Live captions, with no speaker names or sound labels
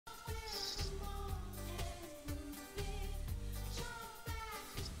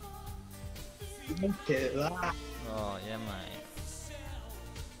Look at that. Oh, yeah, mate.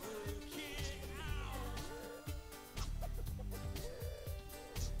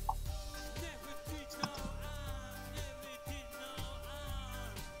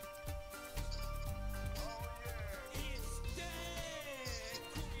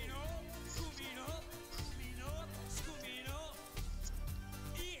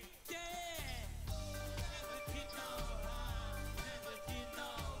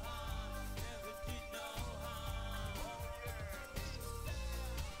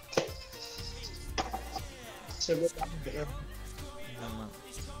 So what's that bit of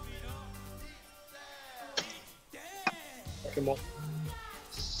come on.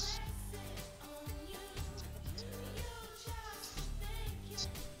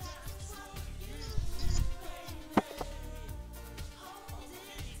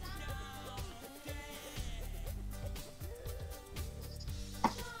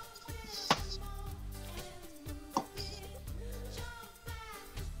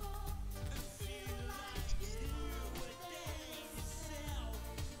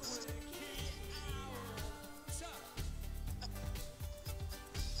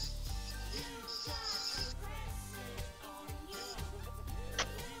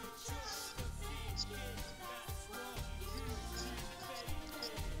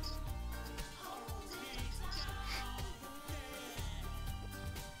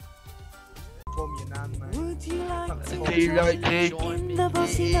 From your nan, mate. Would you like to Do you like to join me in the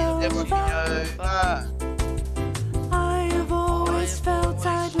bossy Nova? I have always felt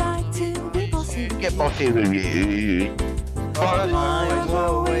I'd like to be bossy. Get bossy with you. I've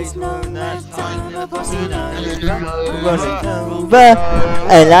always known that I'm a bossy Nova.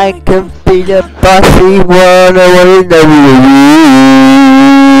 And I can be the bossy one. I wanna know you.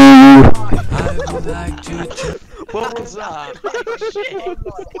 I would like to. What was that? I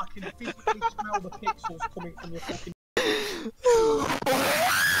can physically smell the pixels coming from your fucking.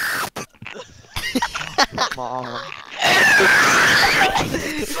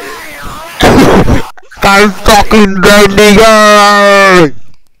 Go fucking Bendigo! I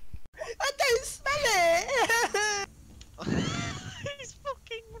don't smell it! He's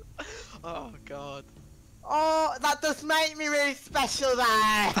fucking. Oh god. Oh, that does make me really special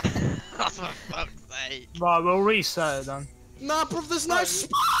there! For fuck's sake. Right, we'll reset it then. No, bruv, there's no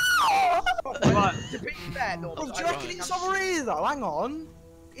Right. To be fair, no, Bruv, do you reckon it's over here though? Hang on.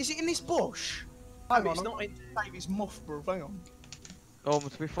 Is it in this bush? Hang on, it's not in David's muff, bro. Hang on. Oh,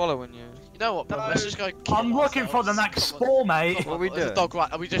 must be following you. You know what, bro? Let's just go. Kill I'm looking for the ourselves. next Come on. spore, mate. What are we There's a doing? dog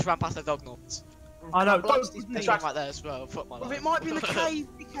right. We just ran past the dog nuts. I know. Blast his There's penis. one right there as well. Fuck my Bruv, life. it might be in the cave.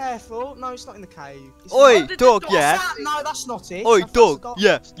 Be careful. No, it's not in the cave. It's Oi, in the... dog, What's yeah? that? No, that's not it. Oi, That's the dog,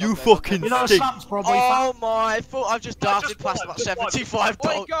 yeah, you Okay, fucking You know, stink. Sam's probably Oh my! I thought I've just No, darted just past one, about just one. 75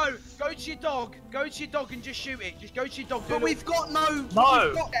 Wait, dogs. go to your dog. Go to your dog and just shoot it. Just go to your dog. But we've got no. No.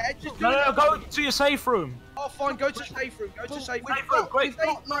 We've got, Yeah, just do No, it. go to your safe room. Oh, fine. Go to safe room. Go to safe room. Safe room, quick. we've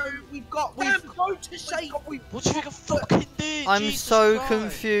got no. We've got. Damn, We've, go to safe. What do you think I fucking did? I'm Jesus so Christ.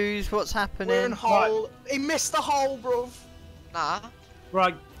 confused, what's we're in happening? hole. He missed the hole, bruv. Nah,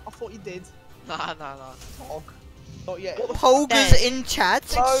 Right. I thought you did. nah. Dog. Not yet. Polga's in chat.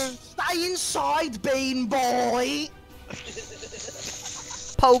 Stay inside, bean boy.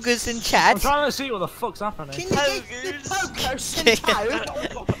 Polga's in I'm chat. trying to see what the fuck's happening. Can you get the pogo sent out?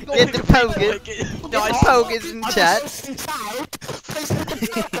 Get the Polga. No, I Polga's in chat. Sent out. Please put the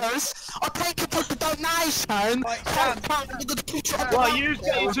pogos. I'll take it for the donation. Right, you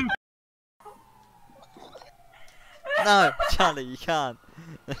get into. No, Charlie, you can't.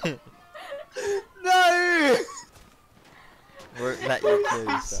 No. Won't let you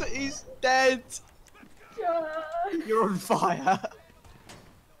do so. He's dead. You're on fire.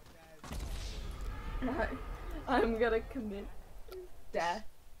 Right. I'm gonna commit death.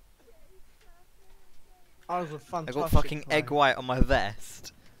 I was a I fantastic got fucking plan. egg white on my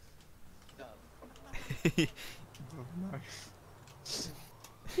vest.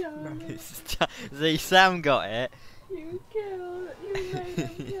 John, See, Sam got it. you made him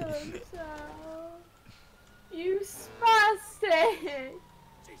kill himself. You spastic.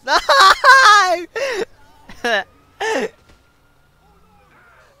 No!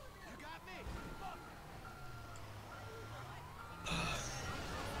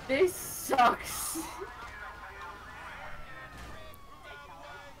 This sucks.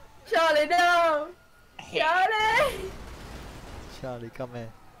 Charlie, no! Charlie! Charlie, come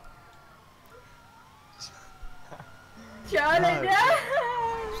here. Charlie, No. no!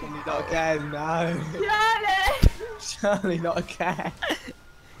 Charlie, not again, no. Charlie! Charlie, not again.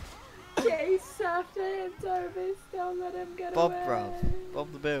 Chase after him, Toby. Don't let him get Bob, away. bruv.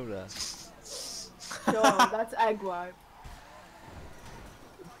 Bob the Builder. Sure, that's egg white.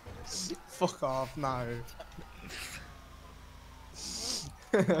 Fuck off, no.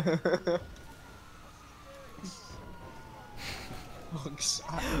 Fuck's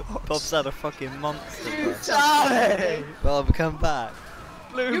Bob's had a fucking monster, bro. Charlie! Bob, come back.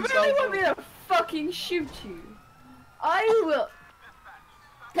 You really want me to fucking shoot you? I will.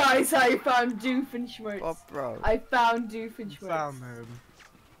 Guys, I found Doofenshmirtz. Bob, bro. I found Doofenshmirtz. Found him.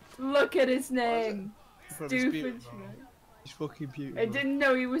 Look at his name. But he's beautiful. Doofenshmirtz. He's fucking beautiful. I didn't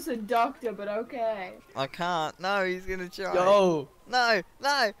know he was a doctor, but okay. I can't. No, he's gonna try. Yo! No,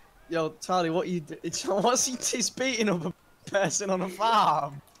 no. Yo, Charlie, what you do? What's he's beating up a person on a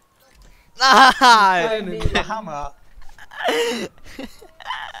farm? No. Playing him with a hammer.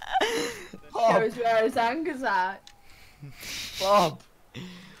 Bob, Shows where his anger's at. Bob,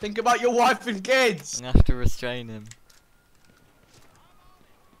 think about your wife and kids. I have to restrain him.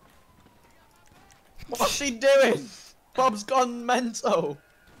 What's he doing? Bob's gone mental.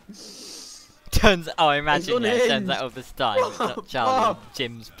 I imagine yeah, turns out all this time. It's not Bob, Charlie. Bob.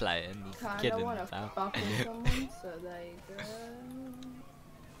 Jim's playing. He's Kinda kidding wanna himself. fuck with someone, so there you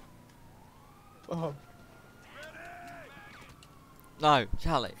go. Bob, No,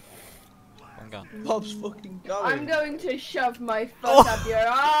 Charlie. I'm gone. Bob's fucking going. I'm going to shove my foot up your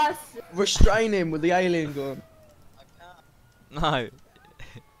ass. Restrain him with the alien gun. No.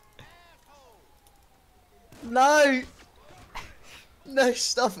 No! No,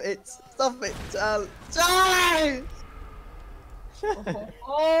 stop it! Stop it, Charlie! Charlie!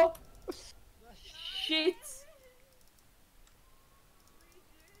 Oh, shit.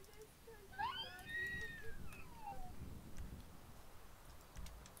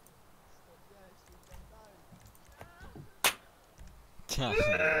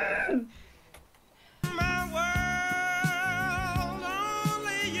 Charlie.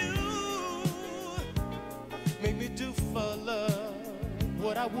 Make me do for love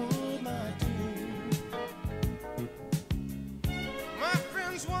what I would not do. My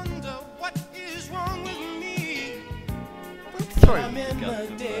friends wonder what is wrong with me. Sorry. I'm in the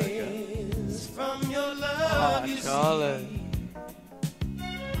days from your love, you Charlie. see.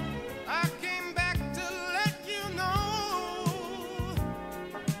 I came back to let you know.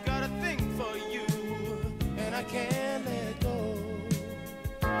 Got a thing for you, and I can't let go.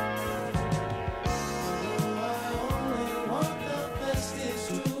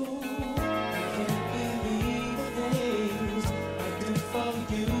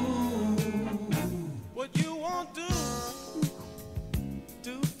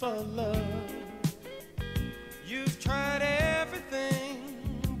 For love, you've tried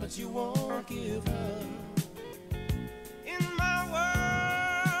everything, but you won't give up. In my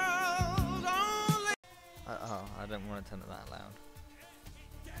world, only. Oh, I don't want to turn it that loud.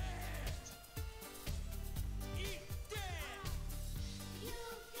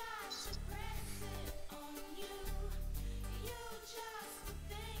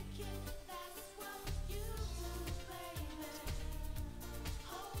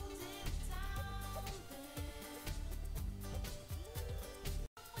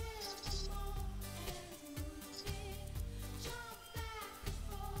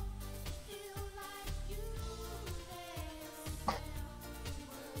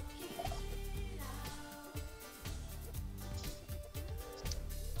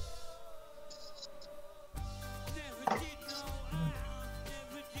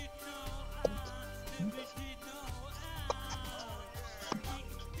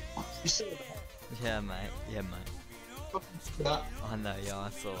 You see that? Yeah, mate. Yeah, mate. That I know. Yeah,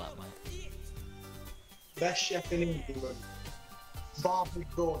 I saw that, mate. best chef in England. Bar Big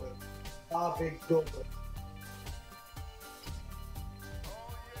Gordon. Bar Big Gordon.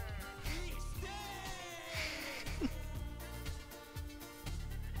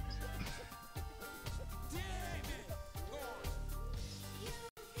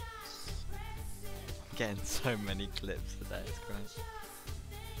 Getting so many clips today, it's great.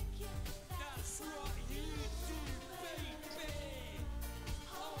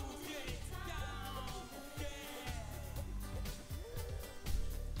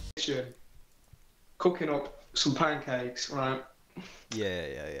 Cooking up some pancakes, right?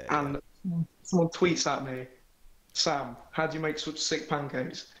 Yeah. And someone tweets at me, Sam, how do you make such sick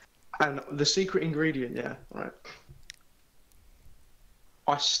pancakes? And the secret ingredient, yeah, right?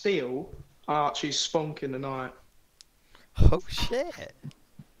 I steal Archie's spunk in the night. Oh shit!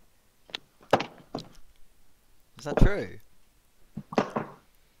 Is that true?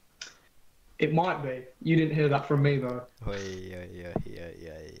 It might be. You didn't hear that from me though. Yeah.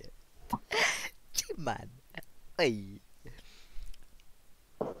 Man. Oi.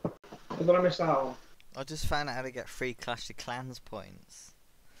 What did I miss out on? I just found out how to get free Clash of Clans points.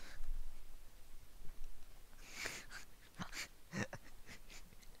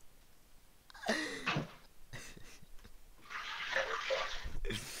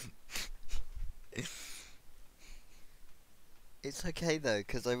 It's okay though,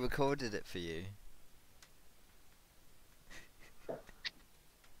 because I recorded it for you.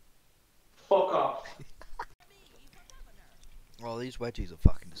 Fuck off. Oh, these wedgies are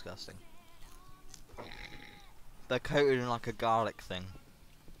fucking disgusting. They're coated in like a garlic thing.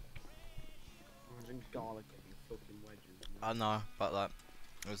 Garlic fucking wedges. I know, but like,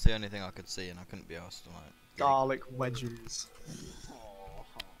 it was the only thing I could see and I couldn't be asked to like... Garlic wedges.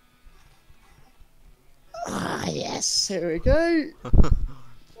 Ah, yes, here we go.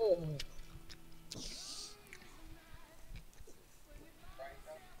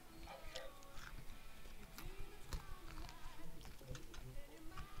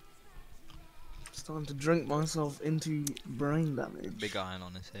 It's time to drink myself into brain damage. Big iron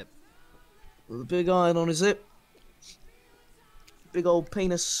on his hip. With a big iron on his hip. Big old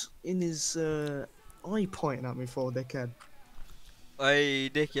penis in his eye pointing at me for dickhead. Hey,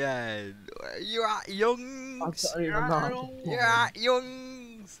 dickhead! You're at Young's! I don't even know. You're at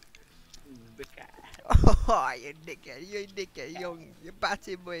Young's! Oh, you dickhead, Young, you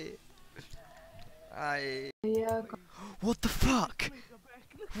batty boy! Aye. Yeah. What the fuck?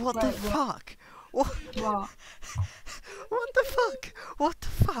 What the fuck? What? What? What the fuck? What the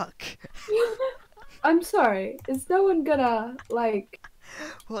fuck? I'm sorry. Is no one gonna like?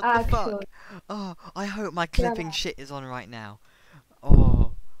 What the actually? fuck? Oh, I hope my clipping shit is on right now.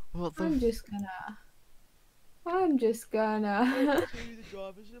 Oh, what the? I'm just gonna. I'm just gonna. To the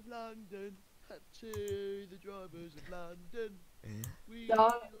drivers of London. To the drivers of London. We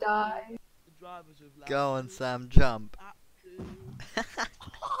Don't die. the drivers of London. Go on, Sam, jump.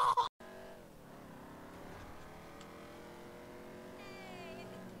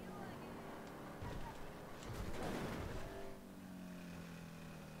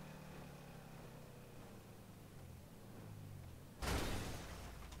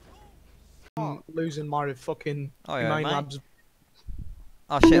 I'm losing my fucking Oh yeah, main mate. labs.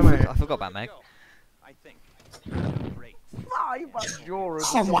 Oh shit, Yeah, mate. I forgot about Meg. I think. Great.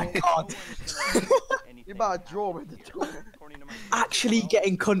 Oh my god. You better draw with the draw. Actually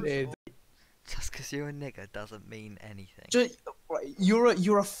getting cunted. Just because you're a nigger doesn't mean anything.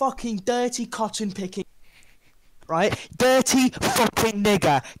 You're a fucking dirty cotton picking, right? Dirty fucking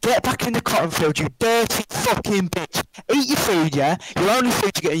nigger. Get back in the cotton field, you dirty fucking bitch. Eat your food, yeah? Your only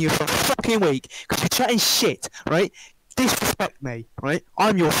food you're getting you for a fucking week because you're chatting shit, right? Disrespect me, right?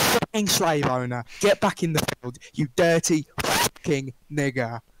 I'm your fucking slave owner. Get back in the field, you dirty fucking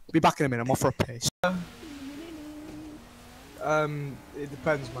nigger. Be back in a minute. I'm off for a piss. It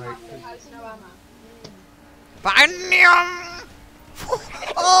depends, mate. Banyam!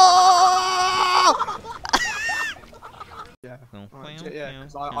 Oh! Yeah. Yeah,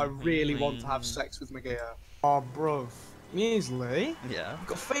 because I really want to have sex with Magia. Oh, bruv. Measly? Yeah. You've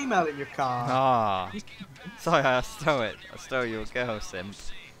got a female in your car. Ah. Sorry, I stole it. I stole your girl, simp.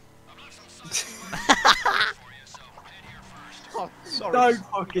 Oh, sorry. Don't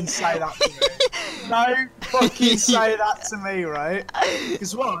fucking say that to me. Don't fucking say that to me, right?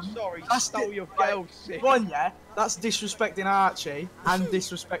 Because one, Sorry, that's stole your girl, sick. one, yeah, that's disrespecting Archie and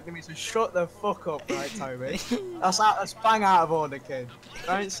disrespecting me. So shut the fuck up, right, Toby? That's bang out of order, kid.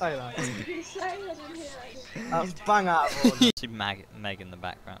 Don't say that. That's bang out of order. See Meg in the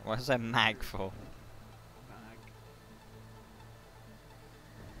background. What is that Mag for?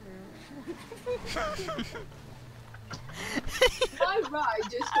 My ride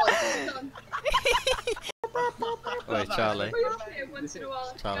just got done. Wait, Charlie. Once in a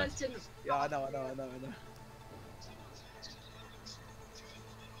while, Charlie. guys didn't. Yeah, I know.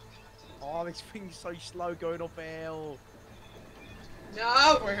 Oh, this thing's so slow going off hill.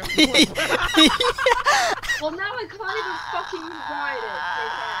 No! Well, now I can't even fucking ride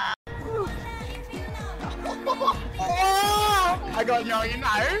I got you know.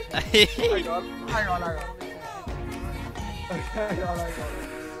 Hang on. Hang on.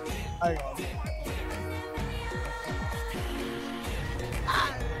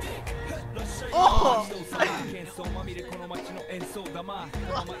 Oh!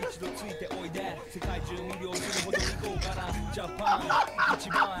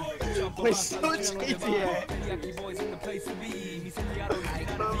 We're such idiots.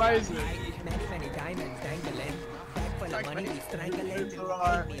 Amazing. Many diamonds dangling. for the money, we strangulate,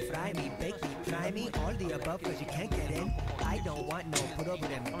 Alright. me, fry me, bake me, try me, all the above, cause you can't get in. I don't want no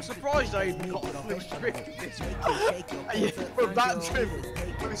problem. I'm surprised I even got a fluid drift of this one. Yeah, but that trip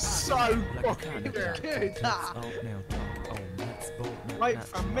was so fucking good. Good, that. Wait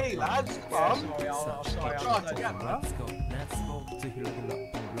for me, lads. Come on. Sorry, Try I'm together.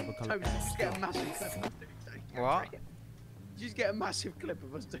 just get a massive clip of us doing so. What? Just get a massive clip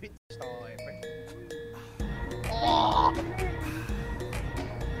of us doing style.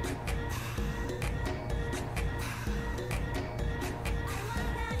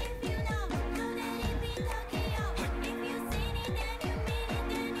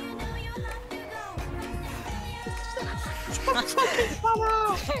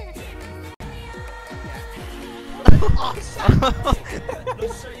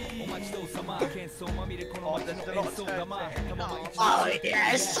 Oh,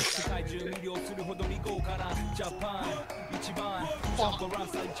 yes! I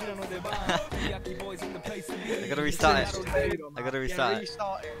gotta restart it. I gotta restart it.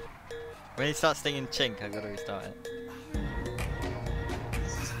 Restart it. When he starts singing Chink, I gotta restart it.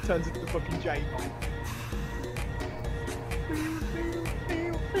 Turns into the fucking J-bomb.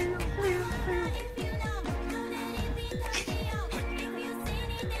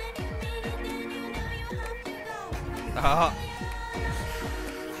 Oh,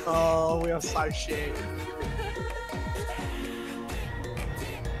 Oh, we are so shit.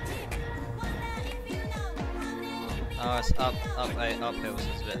 oh, it's uphill, so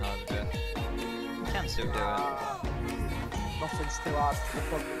it's a bit hard to do it. You can still do it. Nothing's too hard for the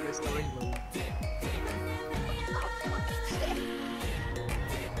fucking Mr. England.